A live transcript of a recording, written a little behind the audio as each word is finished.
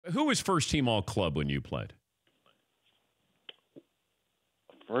Who was first team all club when you played?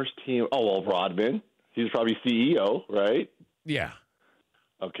 First team. Oh, well, Rodman. He's probably CEO, right? Yeah.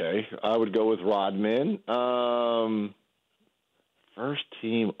 Okay. I would go with Rodman. First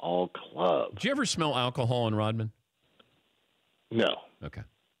team all club. Did you ever smell alcohol in Rodman? No. Okay.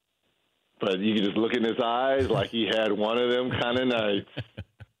 But you could just look in his eyes like he had one of them kind of nights.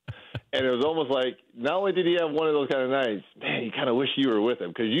 And it was almost like, not only did he have one of those kind of nights, man, you kind of wish you were with him.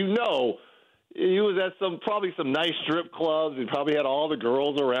 Because he was at probably some nice strip clubs. He probably had all the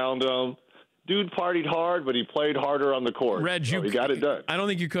girls around him. Dude partied hard, but he played harder on the court. Reg, so he got it done. I don't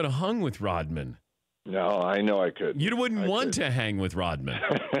think you could have hung with Rodman. No, I know I could. You wouldn't want to hang with Rodman.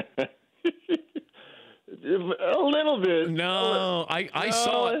 A little bit. No, I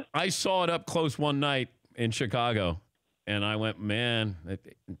saw it up close one night in Chicago, and I went, man,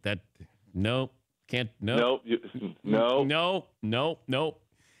 nope, can't, nope. Nope.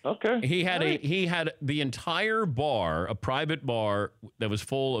 Okay. He had the entire bar, a private bar that was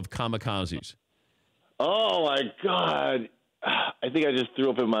full of kamikazes. Oh my God. I think I just threw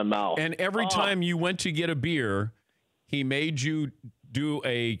up in my mouth. And every time you went to get a beer, he made you do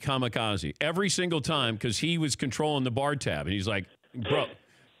a kamikaze. Every single time, because he was controlling the bar tab. And he's like, bro,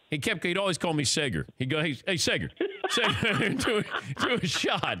 he'd always call me Sager. He'd go, hey Sager, do a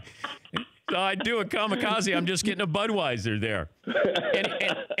shot. So I'd do a kamikaze. I'm just getting a Budweiser there.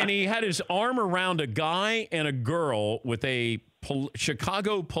 And he had his arm around a guy and a girl with a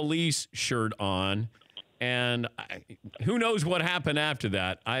Chicago police shirt on. And who knows what happened after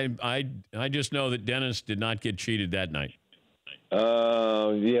that? I just know that Dennis did not get cheated that night.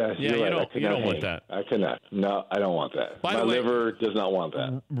 Yes. Yeah, you don't want that. I cannot. No, I don't want that. By My the way, liver does not want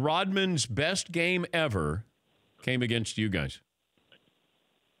that. Rodman's best game ever came against you guys.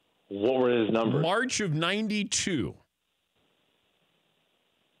 What were his numbers? March of '92.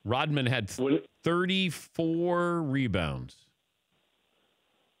 Rodman had 34 rebounds.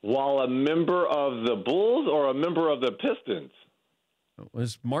 While a member of the Bulls or a member of the Pistons? It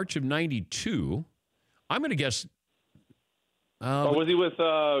was March of '92. I'm going to guess. Or was he with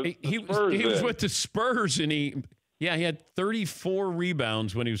the Spurs? He was with the Spurs, and he had 34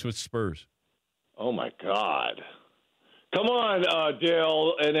 rebounds when he was with Spurs. Oh, my God. Come on,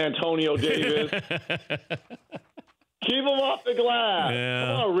 Dale and Antonio Davis. Keep him off the glass. Yeah.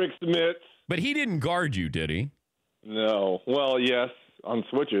 Come on, Rick Smith. But he didn't guard you, did he? No. Well, yes, on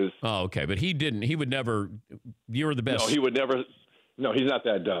switches. Oh, okay. But he didn't. He would never. You were the best. No, he would never. No, he's not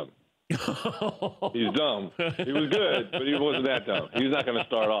that dumb. He's dumb. He was good, but he wasn't that dumb. He's not going to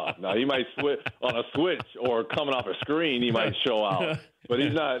start off. Now, he might switch on a switch or coming off a screen, he might show out. But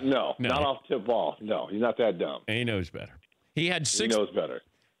he's not, not off tip ball. No, he's not that dumb. And he knows better. He had 6. He knows better.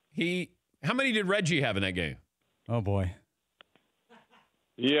 How many did Reggie have in that game? Oh, boy.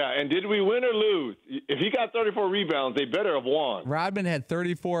 Yeah, and did we win or lose? If he got 34 rebounds, they better have won. Rodman had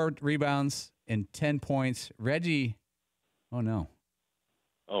 34 rebounds and 10 points. Reggie, oh, no.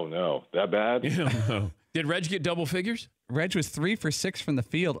 Oh, no. That bad? No. Did Reg get double figures? Reg was 3 for 6 from the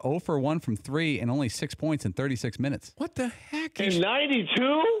field, 0 for 1 from 3, and only 6 points in 36 minutes. What the heck? In 92?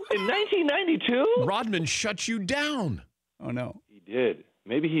 In 1992? Rodman shut you down. Oh, no. He did.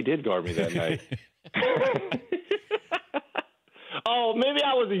 Maybe he did guard me that night. Oh, maybe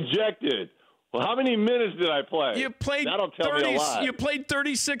I was ejected. Well, how many minutes did I play? You played That'll tell me a lot. You played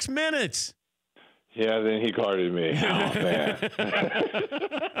 36 minutes. Yeah, then he guarded me. Oh, man.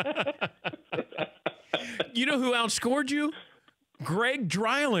 You know who outscored you? Greg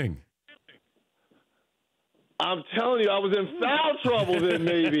Dreiling. I'm telling you, I was in foul trouble then,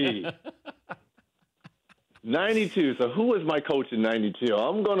 maybe. 92. So who was my coach in 92?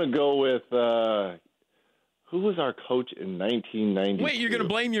 I'm going to go with who was our coach in 1992? Wait, you're going to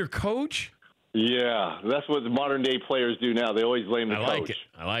blame your coach? Yeah, that's what the modern-day players do now. They always blame the coach.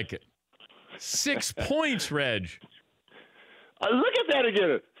 I like it. 6 points, Reg. Look at that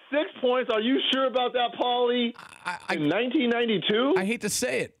again. 6 points. Are you sure about that, Paulie? In 1992? I hate to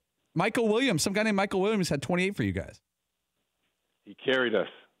say it. Michael Williams, some guy named Michael Williams had 28 for you guys. He carried us.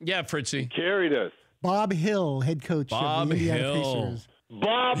 Yeah, Fritzy. He carried us. Bob Hill, head coach of the Indiana Pacers.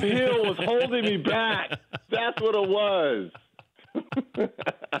 Bob Hill was holding me back. That's what it was. Where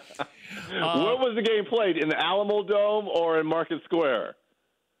was the game played? In the Alamo Dome or in Market Square?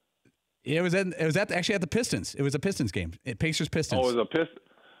 It was actually at the Pistons. It was a Pistons game. Pacers Pistons. Oh, it was a Pistons.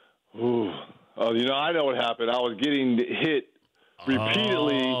 Ooh. Oh, I know what happened. I was getting hit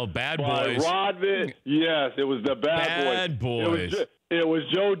repeatedly. Oh, bad by boys. Rodman. Yes, it was the bad boys. Bad boys. It was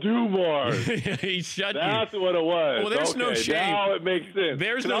Joe Dumars. He shut you. That's what it was. Well, there's no shame. Now it makes sense.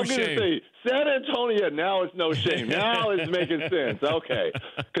 There's no shame. I'm going to say San Antonio. Now it's no shame. Now it's making sense. Okay.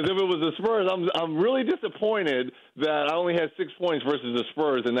 Because if it was the Spurs, I'm really disappointed that I only had 6 points versus the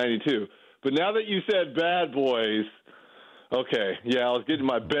Spurs in '92. But now that you said Bad Boys, okay, yeah, I was getting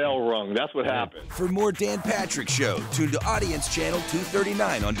my bell rung. That's what happened. For more Dan Patrick Show, tune to Audience Channel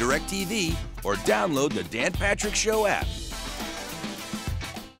 239 on DirecTV or download the Dan Patrick Show app.